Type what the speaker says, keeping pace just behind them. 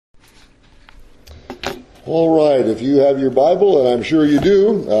All right, if you have your Bible, and I'm sure you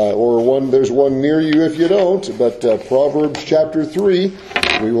do, there's one near you if you don't, but Proverbs chapter 3,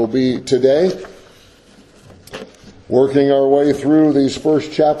 we will be today working our way through these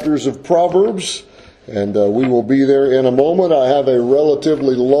first chapters of Proverbs, and we will be there in a moment. I have a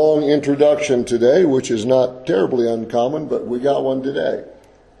relatively long introduction today, which is not terribly uncommon, but we got one today.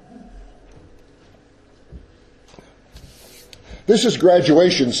 This is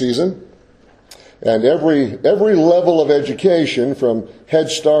graduation season. And every level of education, from Head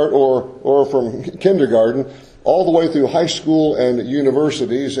Start or from kindergarten, all the way through high school and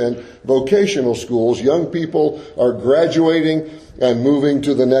universities and vocational schools, young people are graduating and moving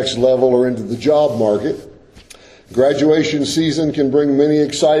to the next level or into the job market. Graduation season can bring many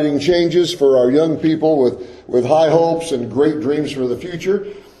exciting changes for our young people with high hopes and great dreams for the future.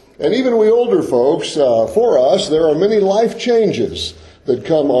 And even we older folks, for us, there are many life changes that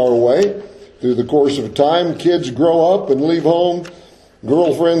come our way. Through the course of time, kids grow up and leave home.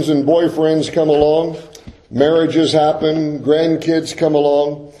 Girlfriends and boyfriends come along. Marriages happen. Grandkids come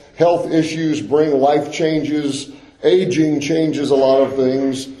along. Health issues bring life changes. Aging changes a lot of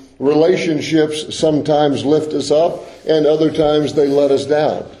things. Relationships sometimes lift us up, and other times they let us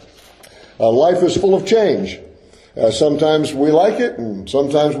down. Life is full of change. Sometimes we like it, and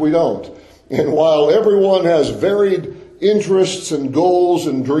sometimes we don't. And while everyone has varied interests and goals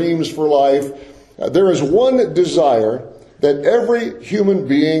and dreams for life, there is one desire that every human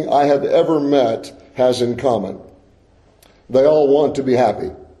being I have ever met has in common. They all want to be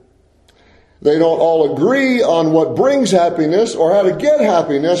happy. They don't all agree on what brings happiness or how to get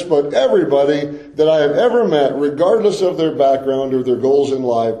happiness, but everybody that I have ever met, regardless of their background or their goals in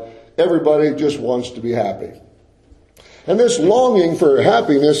life, everybody just wants to be happy. And this longing for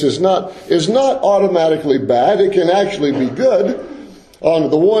happiness is not automatically bad. It can actually be good. On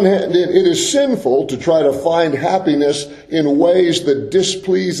the one hand, it is sinful to try to find happiness in ways that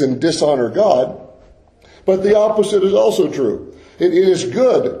displease and dishonor God. But the opposite is also true. It is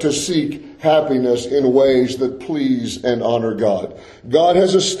good to seek happiness in ways that please and honor God. God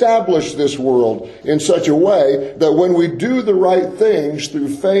has established this world in such a way that when we do the right things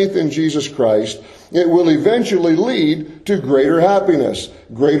through faith in Jesus Christ, it will eventually lead to greater happiness,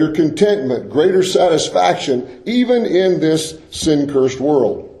 greater contentment, greater satisfaction, even in this sin-cursed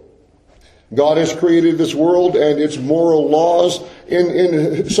world. God has created this world and its moral laws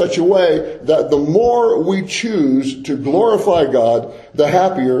in such a way that the more we choose to glorify God, the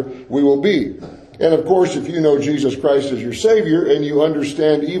happier we will be. And of course, if you know Jesus Christ as your Savior and you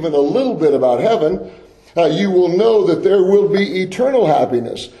understand even a little bit about heaven, you will know that there will be eternal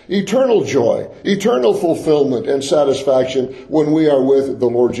happiness, eternal joy, eternal fulfillment and satisfaction when we are with the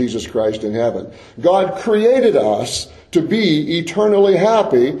Lord Jesus Christ in heaven. God created us to be eternally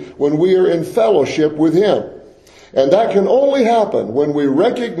happy when we are in fellowship with Him. And that can only happen when we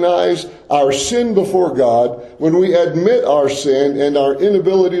recognize our sin before God, when we admit our sin and our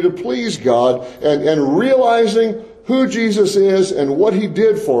inability to please God, and realizing who Jesus is and what He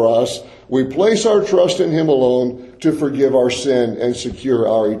did for us, we place our trust in Him alone to forgive our sin and secure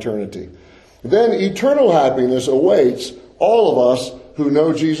our eternity. Then eternal happiness awaits all of us who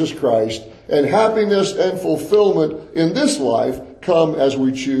know Jesus Christ, and happiness and fulfillment in this life come as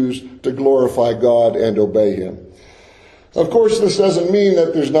we choose to glorify God and obey Him. Of course, this doesn't mean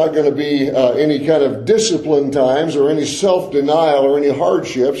that there's not going to be any kind of discipline times or any self-denial or any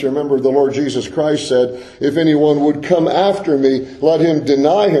hardships. Remember, the Lord Jesus Christ said, if anyone would come after me, let him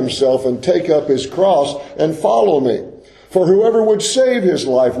deny himself and take up his cross and follow me. For whoever would save his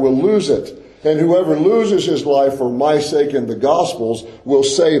life will lose it. And whoever loses his life for my sake and the gospel's will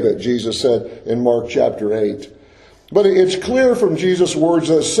save it, Jesus said in Mark chapter 8. But it's clear from Jesus' words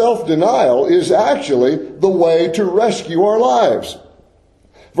that self-denial is actually the way to rescue our lives.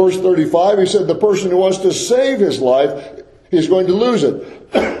 Verse 35, he said, the person who wants to save his life is going to lose it.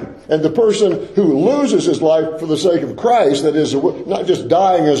 And the person who loses his life for the sake of Christ, that is, not just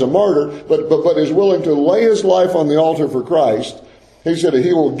dying as a martyr, but is willing to lay his life on the altar for Christ, he said,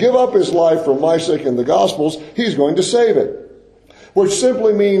 he will give up his life for my sake and the gospel's, he's going to save it. Which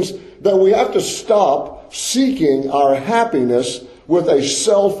simply means that we have to stop seeking our happiness with a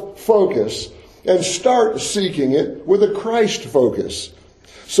self-focus and start seeking it with a Christ focus.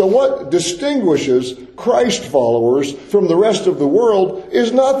 So what distinguishes Christ followers from the rest of the world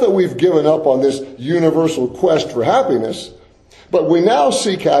is not that we've given up on this universal quest for happiness, but we now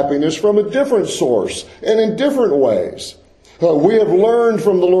seek happiness from a different source and in different ways. We have learned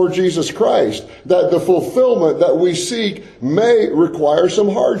from the Lord Jesus Christ that the fulfillment that we seek may require some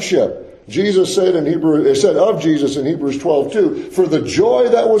hardship. Jesus said of Jesus in Hebrews 12:2, for the joy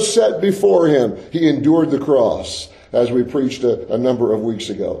that was set before him, he endured the cross, as we preached a number of weeks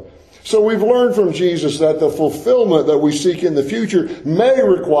ago. So we've learned from Jesus that the fulfillment that we seek in the future may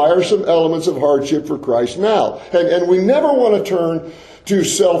require some elements of hardship for Christ now. And we never want to turn to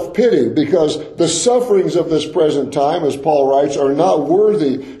self-pity, because the sufferings of this present time, as Paul writes, are not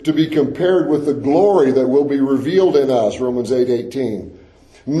worthy to be compared with the glory that will be revealed in us, Romans 8:18.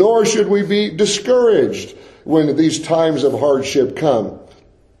 Nor should we be discouraged when these times of hardship come,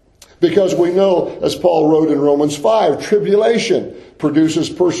 because we know, as Paul wrote in Romans 5, tribulation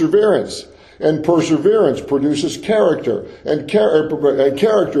produces perseverance, and perseverance produces character, and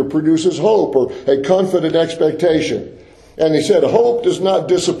character produces hope, or a confident expectation. And he said, hope does not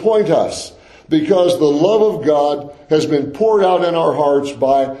disappoint us, because the love of God has been poured out in our hearts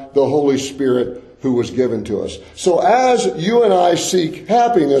by the Holy Spirit who was given to us. So as you and I seek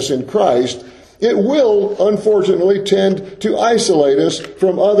happiness in Christ, it will, unfortunately, tend to isolate us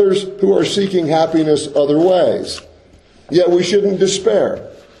from others who are seeking happiness other ways. Yet we shouldn't despair,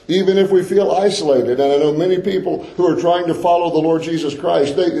 even if we feel isolated. And I know many people who are trying to follow the Lord Jesus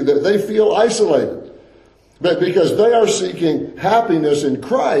Christ, they feel isolated. But because they are seeking happiness in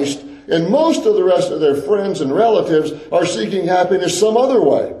Christ, and most of the rest of their friends and relatives are seeking happiness some other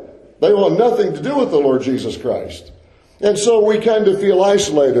way. They want nothing to do with the Lord Jesus Christ. And so we kind of feel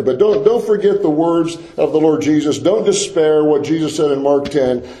isolated. But don't forget the words of the Lord Jesus. Don't despair, what Jesus said in Mark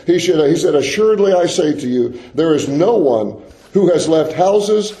 10. He said, assuredly I say to you, there is no one who has left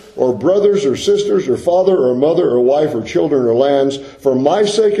houses or brothers or sisters or father or mother or wife or children or lands for my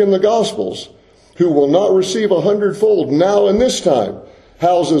sake in the Gospels, who will not receive 100-fold now in this time,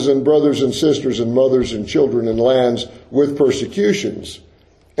 houses and brothers and sisters and mothers and children and lands with persecutions,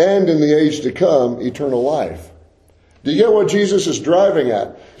 and in the age to come, eternal life. Do you get what Jesus is driving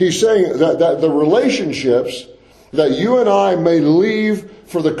at? He's saying that the relationships that you and I may leave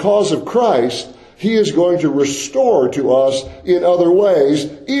for the cause of Christ, he is going to restore to us in other ways,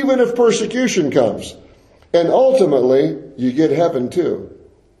 even if persecution comes. And ultimately, you get heaven too.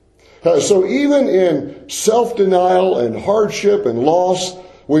 So even in self-denial and hardship and loss,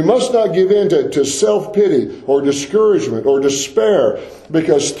 we must not give in to self-pity or discouragement or despair,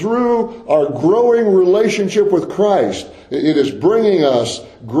 because through our growing relationship with Christ, it is bringing us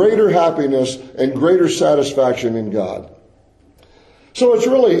greater happiness and greater satisfaction in God. So it's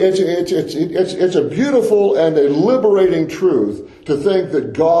really, it's a beautiful and a liberating truth to think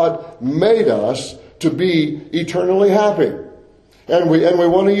that God made us to be eternally happy. And we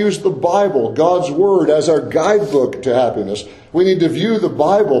want to use the Bible, God's Word, as our guidebook to happiness. We need to view the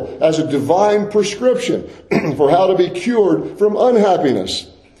Bible as a divine prescription for how to be cured from unhappiness.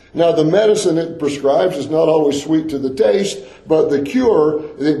 Now, the medicine it prescribes is not always sweet to the taste, but the cure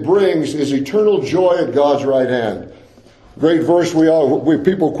it brings is eternal joy at God's right hand. Great verse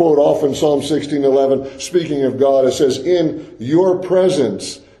people quote often, Psalm 16:11, speaking of God. It says, in your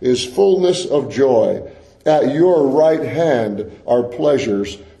presence is fullness of joy. At your right hand are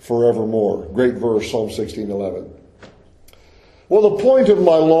pleasures forevermore. Great verse, Psalm 16:11. Well, the point of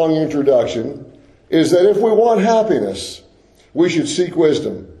my long introduction is that if we want happiness, we should seek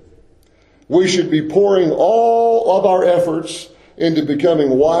wisdom. We should be pouring all of our efforts into becoming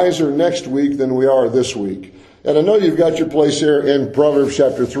wiser next week than we are this week. And I know you've got your place here in Proverbs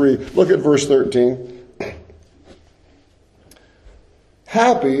chapter 3. Look at verse 13.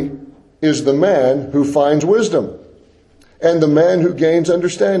 Happy is the man who finds wisdom, and the man who gains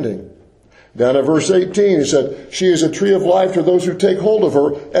understanding. Down at verse 18, he said, she is a tree of life to those who take hold of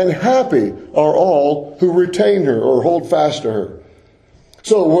her, and happy are all who retain her or hold fast to her.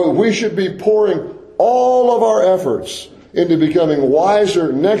 So we should be pouring all of our efforts into becoming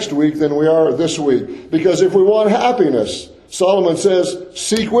wiser next week than we are this week. Because if we want happiness, Solomon says,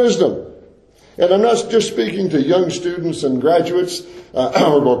 seek wisdom. And I'm not just speaking to young students and graduates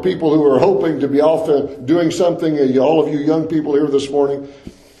or people who are hoping to be off doing something, all of you young people here this morning.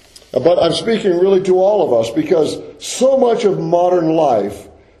 But I'm speaking really to all of us, because so much of modern life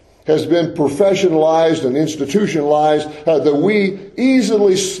has been professionalized and institutionalized that we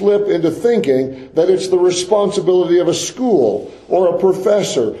easily slip into thinking that it's the responsibility of a school or a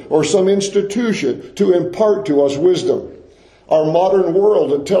professor or some institution to impart to us wisdom. Our modern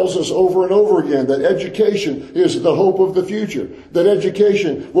world tells us over and over again that education is the hope of the future, that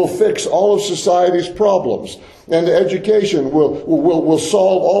education will fix all of society's problems, and education will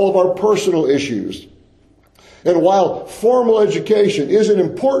solve all of our personal issues. And while formal education is an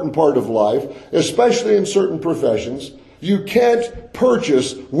important part of life, especially in certain professions, you can't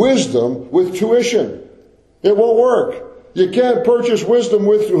purchase wisdom with tuition. It won't work. You can't purchase wisdom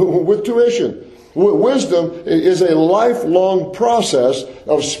with tuition. Wisdom is a lifelong process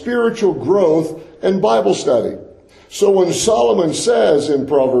of spiritual growth and Bible study. So when Solomon says in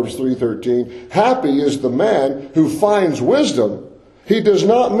Proverbs 3:13, happy is the man who finds wisdom, he does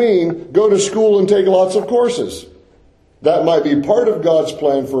not mean go to school and take lots of courses. That might be part of God's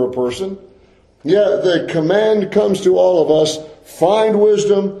plan for a person. Yet the command comes to all of us, find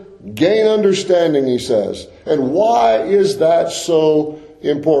wisdom, gain understanding, he says. And why is that so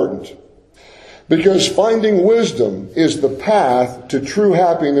important? Because finding wisdom is the path to true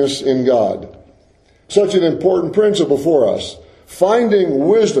happiness in God. Such an important principle for us. Finding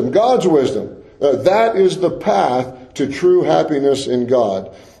wisdom, God's wisdom, that is the path to true happiness in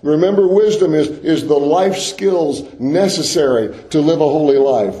God. Remember, wisdom is the life skills necessary to live a holy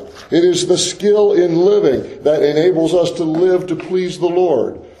life. It is the skill in living that enables us to live to please the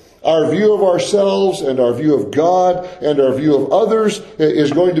Lord. Our view of ourselves and our view of God and our view of others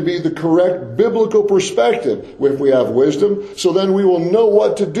is going to be the correct biblical perspective if we have wisdom. So then we will know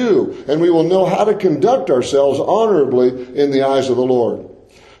what to do and we will know how to conduct ourselves honorably in the eyes of the Lord.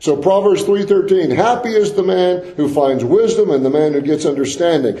 So Proverbs 3:13, happy is the man who finds wisdom and the man who gets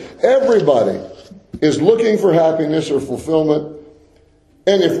understanding. Everybody is looking for happiness or fulfillment.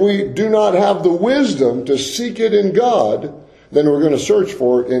 And if we do not have the wisdom to seek it in God, then we're going to search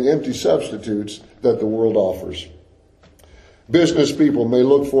for it in empty substitutes that the world offers. Business people may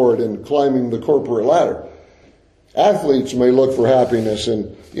look for it in climbing the corporate ladder. Athletes may look for happiness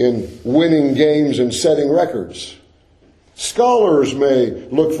in winning games and setting records. Scholars may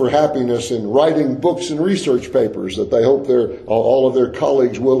look for happiness in writing books and research papers that they hope all of their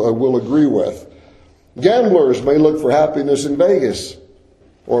colleagues will agree with. Gamblers may look for happiness in Vegas,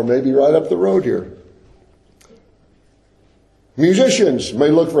 or maybe right up the road here. Musicians may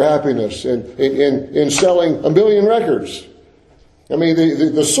look for happiness in selling 1 million records. I mean,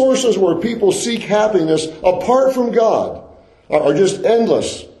 the sources where people seek happiness apart from God are just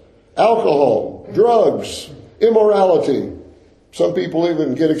endless. Alcohol, drugs, immorality. Some people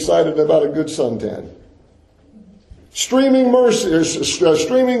even get excited about a good suntan. Streaming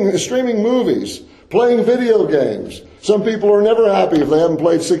movies, playing video games. Some people are never happy if they haven't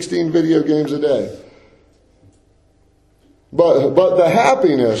played 16 video games a day. But the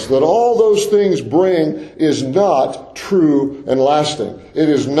happiness that all those things bring is not true and lasting. It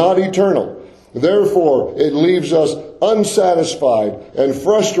is not eternal. Therefore, it leaves us unsatisfied and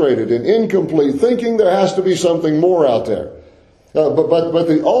frustrated and incomplete, thinking there has to be something more out there. But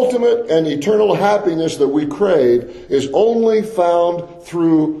the ultimate and eternal happiness that we crave is only found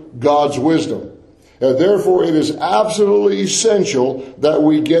through God's wisdom. Therefore, it is absolutely essential that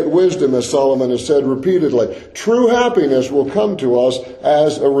we get wisdom, as Solomon has said repeatedly. True happiness will come to us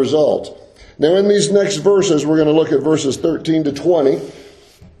as a result. Now, in these next verses, we're going to look at verses 13 to 20.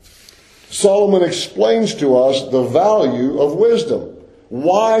 Solomon explains to us the value of wisdom.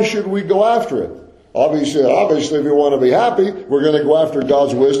 Why should we go after it? Obviously, if we want to be happy, we're going to go after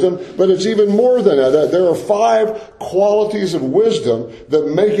God's wisdom. But it's even more than that. There are 5 qualities of wisdom that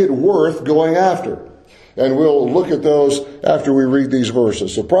make it worth going after. And we'll look at those after we read these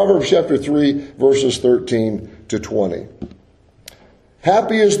verses. So Proverbs chapter 3, verses 13 to 20.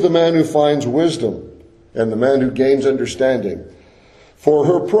 Happy is the man who finds wisdom and the man who gains understanding. For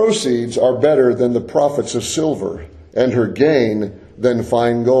her proceeds are better than the profits of silver, and her gain than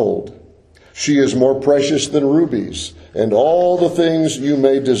fine gold. She is more precious than rubies, and all the things you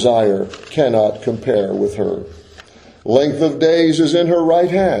may desire cannot compare with her. Length of days is in her right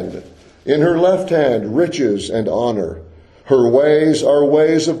hand. In her left hand, riches and honor. Her ways are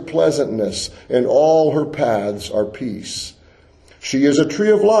ways of pleasantness, and all her paths are peace. She is a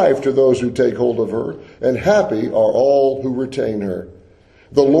tree of life to those who take hold of her, and happy are all who retain her.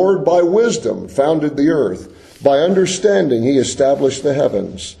 The Lord by wisdom founded the earth. By understanding he established the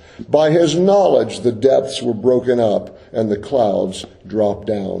heavens. By his knowledge the depths were broken up, and the clouds dropped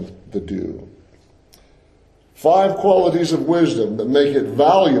down the dew. 5 qualities of wisdom that make it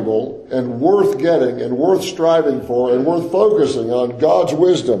valuable and worth getting and worth striving for and worth focusing on God's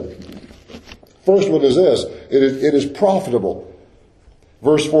wisdom. First one is this. It is profitable.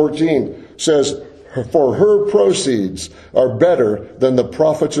 Verse 14 says, for her proceeds are better than the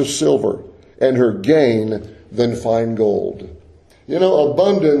profits of silver, and her gain than fine gold. You know,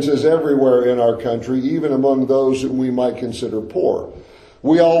 abundance is everywhere in our country, even among those whom we might consider poor.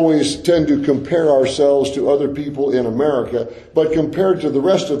 We always tend to compare ourselves to other people in America, but compared to the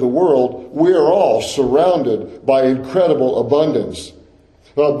rest of the world, we are all surrounded by incredible abundance.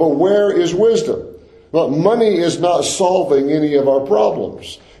 But where is wisdom? Well, money is not solving any of our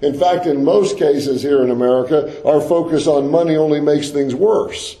problems. In fact, in most cases here in America, our focus on money only makes things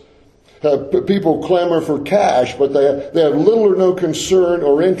worse. People clamor for cash, but they have little or no concern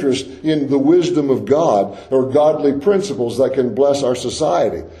or interest in the wisdom of God or godly principles that can bless our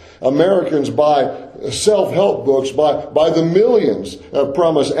society. Americans buy self-help books by the millions,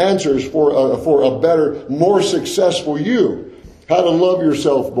 promise answers for a better, more successful you. How to love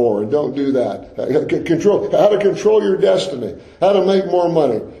yourself more, and don't do that. How to control your destiny. How to make more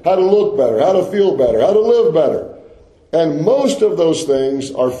money. How to look better. How to feel better. How to live better. And most of those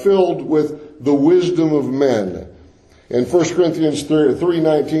things are filled with the wisdom of men. And 1 Corinthians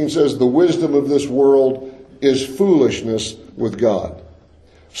 3:19 says, the wisdom of this world is foolishness with God.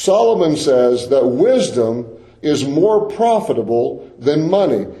 Solomon says that wisdom is more profitable than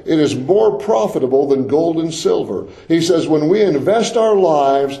money. It is more profitable than gold and silver. He says when we invest our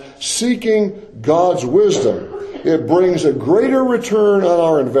lives seeking God's wisdom, it brings a greater return on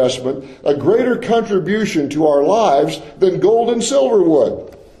our investment, a greater contribution to our lives than gold and silver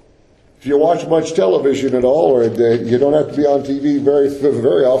would. If you watch much television at all, or you don't have to be on TV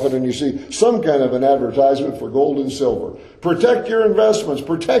very often, and you see some kind of an advertisement for gold and silver. Protect your investments,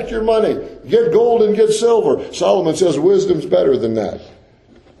 protect your money, get gold and get silver. Solomon says wisdom's better than that.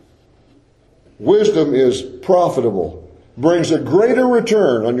 Wisdom is profitable, brings a greater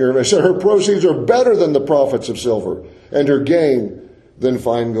return on your investment. Her proceeds are better than the profits of silver, and her gain than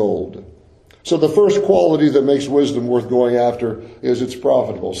fine gold. So the first quality that makes wisdom worth going after is it's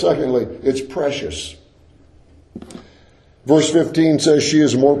profitable. Secondly, it's precious. Verse 15 says, she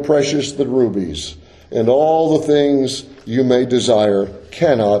is more precious than rubies, and all the things you may desire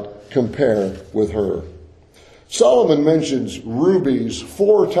cannot compare with her. Solomon mentions rubies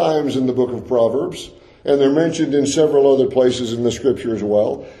 4 times in the book of Proverbs, and they're mentioned in several other places in the scripture as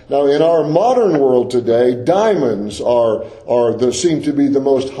well. Now, in our modern world today, diamonds seem to be the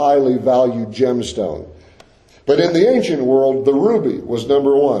most highly valued gemstone. But in the ancient world, the ruby was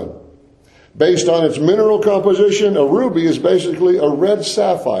number 1. Based on its mineral composition, a ruby is basically a red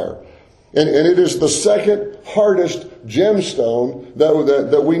sapphire. And it is the second hardest gemstone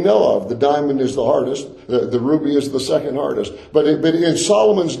that we know of. The diamond is the hardest. The ruby is the second hardest. But in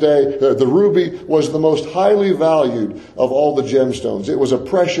Solomon's day, the ruby was the most highly valued of all the gemstones. It was a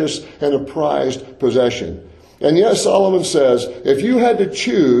precious and a prized possession. And yet Solomon says, if you had to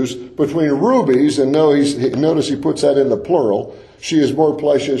choose between rubies, and notice he puts that in the plural, she is more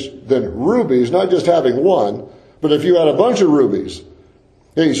precious than rubies, not just having one, but if you had a bunch of rubies.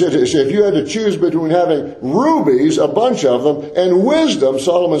 He said, if you had to choose between having rubies, a bunch of them, and wisdom,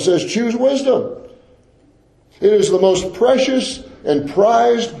 Solomon says, choose wisdom. It is the most precious and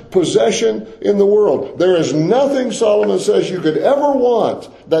prized possession in the world. There is nothing, Solomon says, you could ever want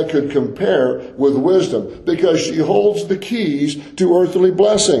that could compare with wisdom, because she holds the keys to earthly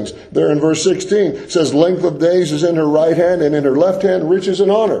blessings. There in verse 16, it says, length of days is in her right hand, and in her left hand riches and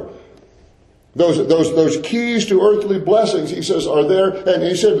honor. Those keys to earthly blessings, he says, are there. And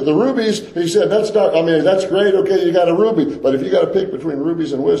he said, the rubies, he said, that's great. Okay, you got a ruby. But if you got to pick between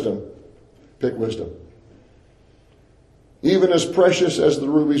rubies and wisdom, pick wisdom. Even as precious as the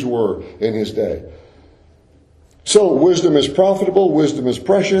rubies were in his day. So wisdom is profitable. Wisdom is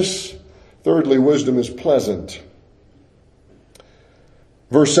precious. Thirdly, wisdom is pleasant.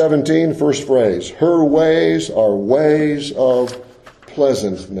 Verse 17, first phrase. Her ways are ways of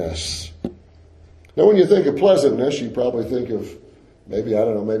pleasantness. Now, when you think of pleasantness, you probably think of, maybe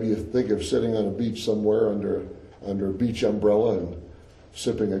you think of sitting on a beach somewhere under a beach umbrella and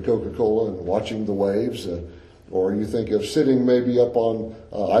sipping a Coca-Cola and watching the waves. Or you think of sitting maybe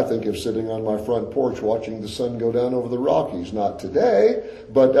I think of sitting on my front porch watching the sun go down over the Rockies. Not today,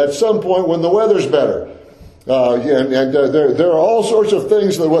 but at some point when the weather's better. There are all sorts of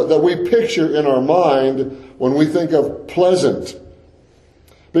things that we picture in our mind when we think of pleasant.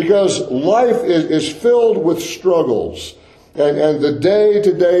 Because life is filled with struggles, and the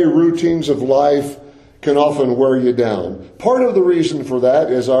day-to-day routines of life can often wear you down. Part of the reason for that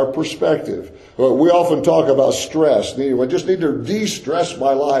is our perspective. We often talk about stress. I just need to de-stress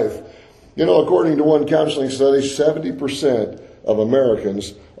my life. According to one counseling study, 70% of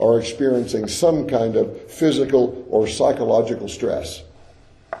Americans are experiencing some kind of physical or psychological stress.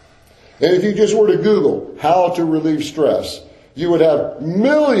 And if you just were to Google how to relieve stress, you would have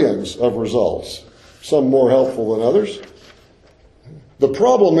millions of results, some more helpful than others. The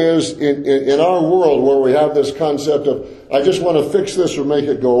problem is, in our world where we have this concept of, I just want to fix this or make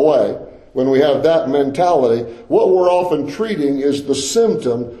it go away, when we have that mentality, what we're often treating is the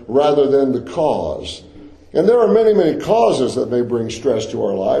symptom rather than the cause. And there are many, many causes that may bring stress to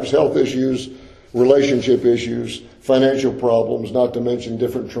our lives. Health issues, relationship issues, financial problems, not to mention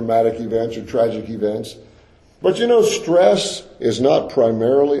different traumatic events or tragic events. But you know, stress is not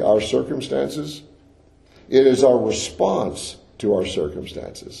primarily our circumstances. It is our response to our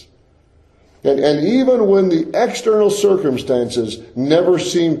circumstances. And even when the external circumstances never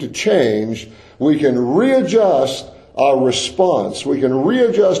seem to change, we can readjust our response. We can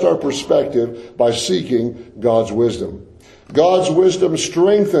readjust our perspective by seeking God's wisdom. God's wisdom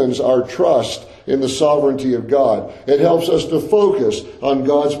strengthens our trust in the sovereignty of God. It helps us to focus on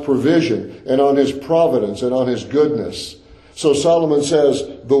God's provision and on His providence and on His goodness. So Solomon says,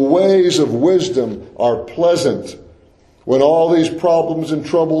 the ways of wisdom are pleasant. When all these problems and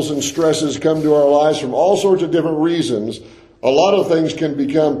troubles and stresses come to our lives from all sorts of different reasons, a lot of things can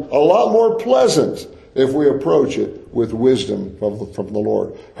become a lot more pleasant if we approach it with wisdom from the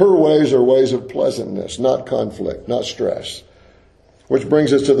Lord. Her ways are ways of pleasantness, not conflict, not stress. Which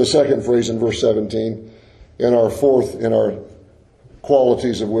brings us to the second phrase in verse 17, in our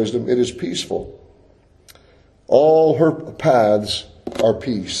qualities of wisdom. It is peaceful. All her paths are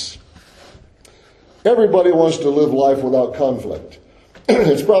peace. Everybody wants to live life without conflict.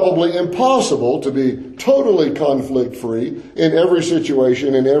 It's probably impossible to be totally conflict-free in every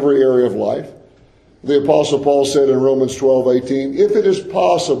situation, in every area of life. The Apostle Paul said in Romans 12:18, if it is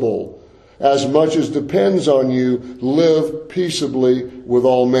possible, as much as depends on you, live peaceably with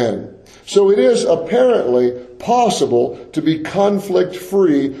all men. So it is apparently possible to be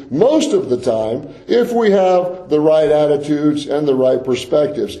conflict-free most of the time if we have the right attitudes and the right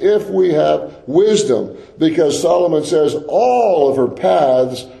perspectives, if we have wisdom, because Solomon says all of her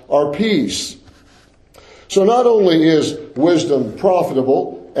paths are peace. So not only is wisdom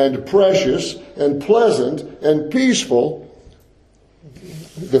profitable and precious and pleasant and peaceful,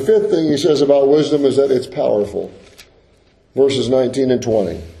 the fifth thing he says about wisdom is that it's powerful. Verses 19 and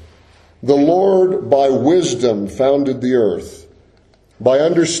 20. The Lord by wisdom founded the earth. By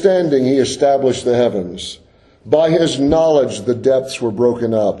understanding he established the heavens. By his knowledge the depths were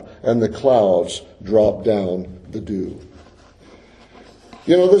broken up, and the clouds dropped down the dew.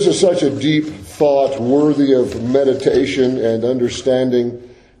 You know, this is such a deep thought worthy of meditation and understanding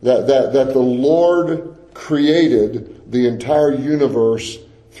that the Lord created the entire universe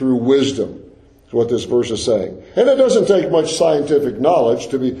through wisdom. That's what this verse is saying. And it doesn't take much scientific knowledge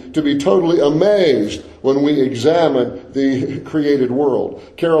to be totally amazed when we examine the created world.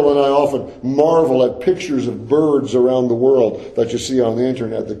 Carol and I often marvel at pictures of birds around the world that you see on the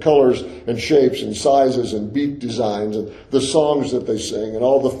internet, the colors and shapes and sizes and beak designs and the songs that they sing and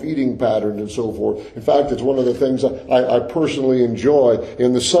all the feeding patterns and so forth. In fact, it's one of the things I personally enjoy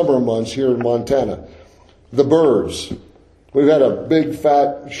in the summer months here in Montana. The birds. We've had a big,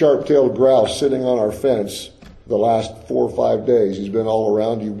 fat, sharp-tailed grouse sitting on our fence the last 4 or 5 days. He's been all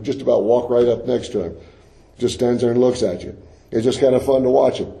around. You just about walk right up next to him. Just stands there and looks at you. It's just kind of fun to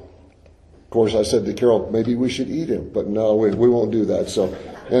watch him. Of course, I said to Carol, maybe we should eat him. But no, we won't do that. So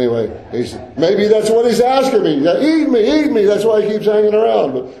anyway, maybe that's what he's asking me. Eat me. That's why he keeps hanging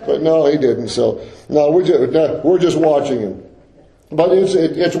around. But no, he didn't. So no, we're just watching him. But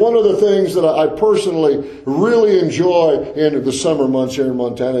it's one of the things that I personally really enjoy in the summer months here in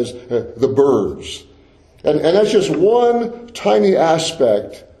Montana is the birds. And that's just one tiny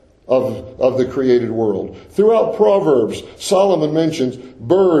aspect of the created world. Throughout Proverbs, Solomon mentions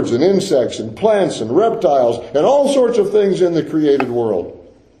birds and insects and plants and reptiles and all sorts of things in the created world.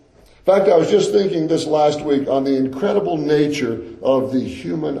 In fact, I was just thinking this last week on the incredible nature of the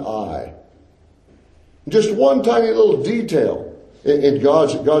human eye. Just one tiny little detail. In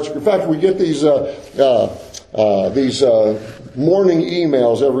God's. In fact, we get these morning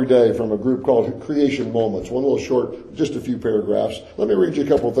emails every day from a group called Creation Moments. One little short, just a few paragraphs. Let me read you a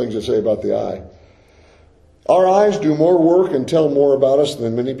couple of things that say about the eye. Our eyes do more work and tell more about us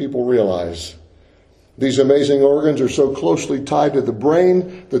than many people realize. These amazing organs are so closely tied to the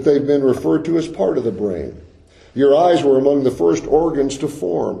brain that they've been referred to as part of the brain. Your eyes were among the first organs to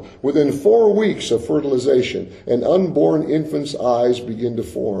form. Within 4 weeks of fertilization, an unborn infant's eyes begin to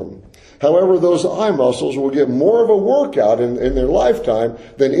form. However, those eye muscles will get more of a workout in their lifetime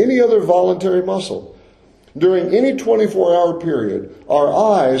than any other voluntary muscle. During any 24-hour period, our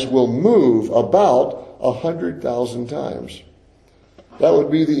eyes will move about 100,000 times. That would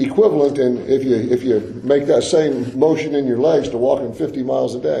be the equivalent, if you make that same motion in your legs, to walking 50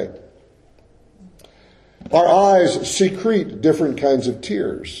 miles a day. Our eyes secrete different kinds of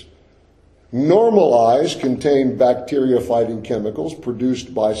tears. Normal eyes contain bacteria-fighting chemicals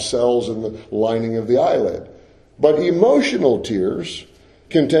produced by cells in the lining of the eyelid. But emotional tears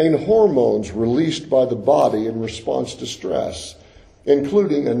contain hormones released by the body in response to stress.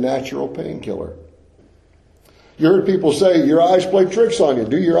 including a natural painkiller. You heard people say, your eyes play tricks on you.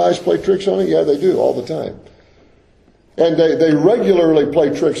 Do your eyes play tricks on you? Yeah, they do all the time. And they regularly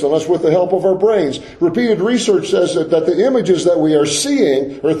play tricks on us with the help of our brains. Repeated research says that the images that we are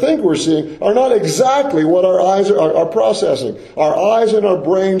seeing or think we're seeing are not exactly what our eyes are processing. Our eyes and our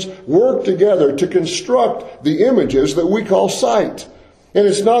brains work together to construct the images that we call sight. And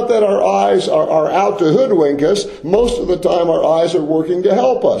it's not that our eyes are out to hoodwink us. Most of the time our eyes are working to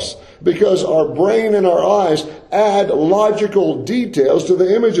help us, because our brain and our eyes add logical details to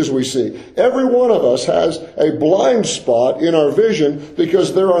the images we see. Every one of us has a blind spot in our vision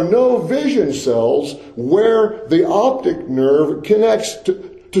because there are no vision cells where the optic nerve connects to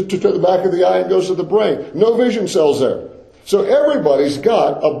the back of the eye and goes to the brain. No vision cells there. So everybody's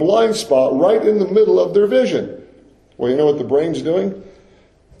got a blind spot right in the middle of their vision. Well, you know what the brain's doing?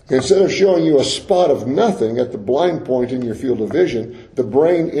 Instead of showing you a spot of nothing at the blind point in your field of vision, the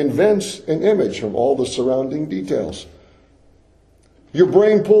brain invents an image from all the surrounding details. Your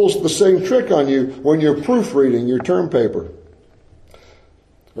brain pulls the same trick on you when you're proofreading your term paper.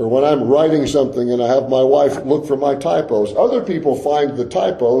 Or when I'm writing something and I have my wife look for my typos. Other people find the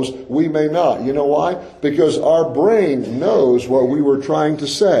typos, we may not. You know why? Because our brain knows what we were trying to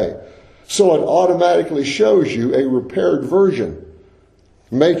say. So it automatically shows you a repaired version,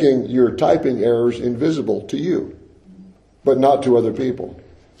 making your typing errors invisible to you, but not to other people.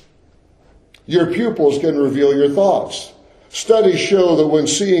 Your pupils can reveal your thoughts. Studies show that when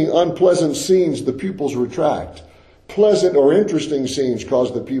seeing unpleasant scenes, the pupils retract. Pleasant or interesting scenes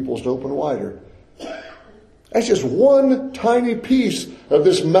cause the pupils to open wider. That's just one tiny piece of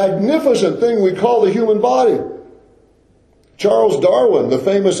this magnificent thing we call the human body. Charles Darwin, the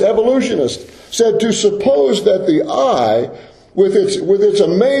famous evolutionist, said to suppose that the eye, with its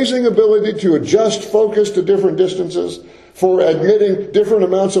amazing ability to adjust focus to different distances, for admitting different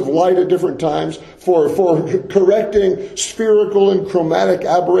amounts of light at different times, for correcting spherical and chromatic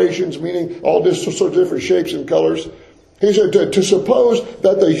aberrations, meaning all sorts of different shapes and colors. He said to suppose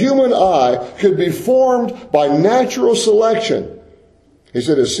that the human eye could be formed by natural selection. He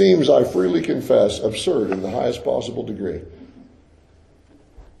said, it seems, I freely confess, absurd in the highest possible degree.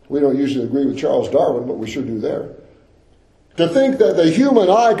 We don't usually agree with Charles Darwin, but we sure do there. To think that the human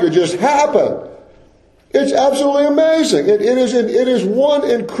eye could just happen. It's absolutely amazing. It is one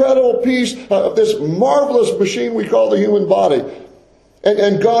incredible piece of this marvelous machine we call the human body.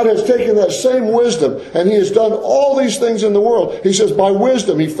 And God has taken that same wisdom and He has done all these things in the world. He says by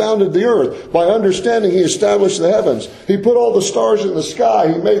wisdom He founded the earth. By understanding He established the heavens. He put all the stars in the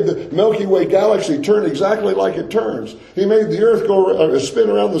sky. He made the Milky Way galaxy turn exactly like it turns. He made the earth spin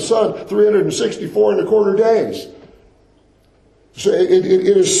around the sun 364.25 days. So it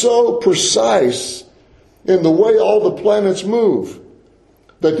is so precise in the way all the planets move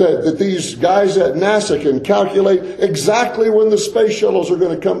that these guys at NASA can calculate exactly when the space shuttles are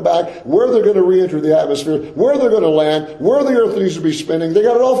going to come back, where they're going to re-enter the atmosphere, where they're going to land, where the earth needs to be spinning. They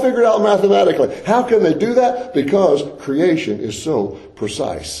got it all figured out mathematically. How can they do that? Because creation is so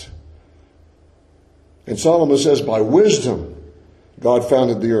precise. And Solomon says, by wisdom, God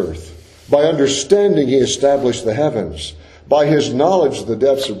founded the earth. By understanding, He established the heavens. By His knowledge, the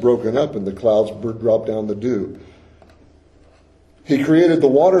depths are broken up and the clouds drop down the dew. He created the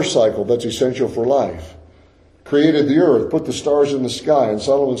water cycle that's essential for life. Created the earth, put the stars in the sky. And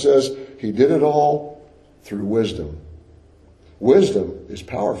Solomon says He did it all through wisdom. Wisdom is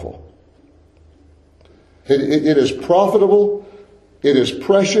powerful. It is profitable. It is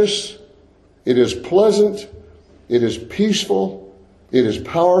precious. It is pleasant. It is peaceful. It is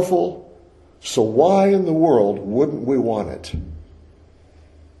powerful. So why in the world wouldn't we want it?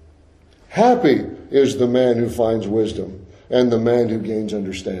 Happy is the man who finds wisdom and the man who gains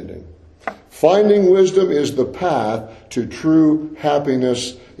understanding. Finding wisdom is the path to true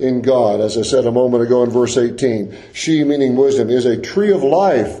happiness in God. As I said a moment ago in verse 18, she, meaning wisdom, is a tree of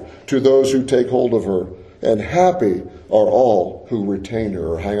life to those who take hold of her, and happy are all who retain her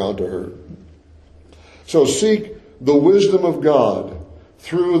or hang on to her. So seek the wisdom of God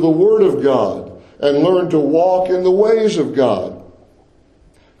through the Word of God and learn to walk in the ways of God.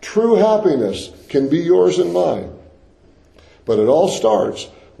 True happiness can be yours and mine. But it all starts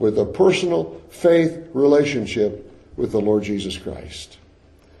with a personal faith relationship with the Lord Jesus Christ.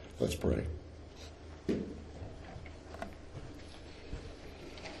 Let's pray.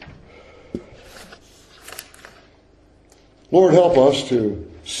 Lord, help us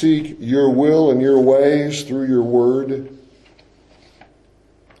to seek your will and your ways through your word.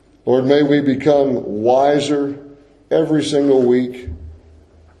 Lord, may we become wiser every single week.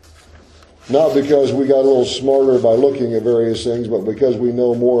 Not because we got a little smarter by looking at various things, but because we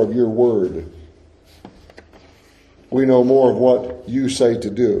know more of your word. We know more of what you say to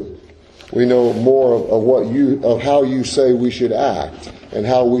do. We know more of how you say we should act and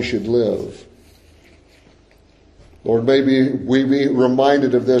how we should live. Lord, maybe we be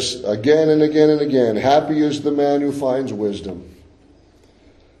reminded of this again and again and again. Happy is the man who finds wisdom.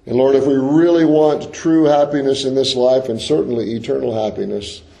 And Lord, if we really want true happiness in this life, and certainly eternal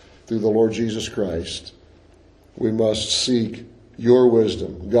happiness through the Lord Jesus Christ, we must seek your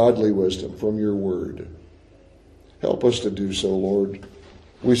wisdom, godly wisdom from your word. Help us to do so, Lord.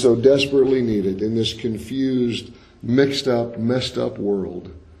 We so desperately need it in this confused, mixed up, messed up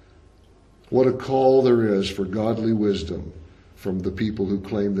world. What a call there is for godly wisdom from the people who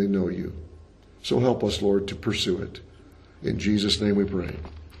claim they know you. So help us, Lord, to pursue it. In Jesus' name we pray.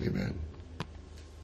 Amen.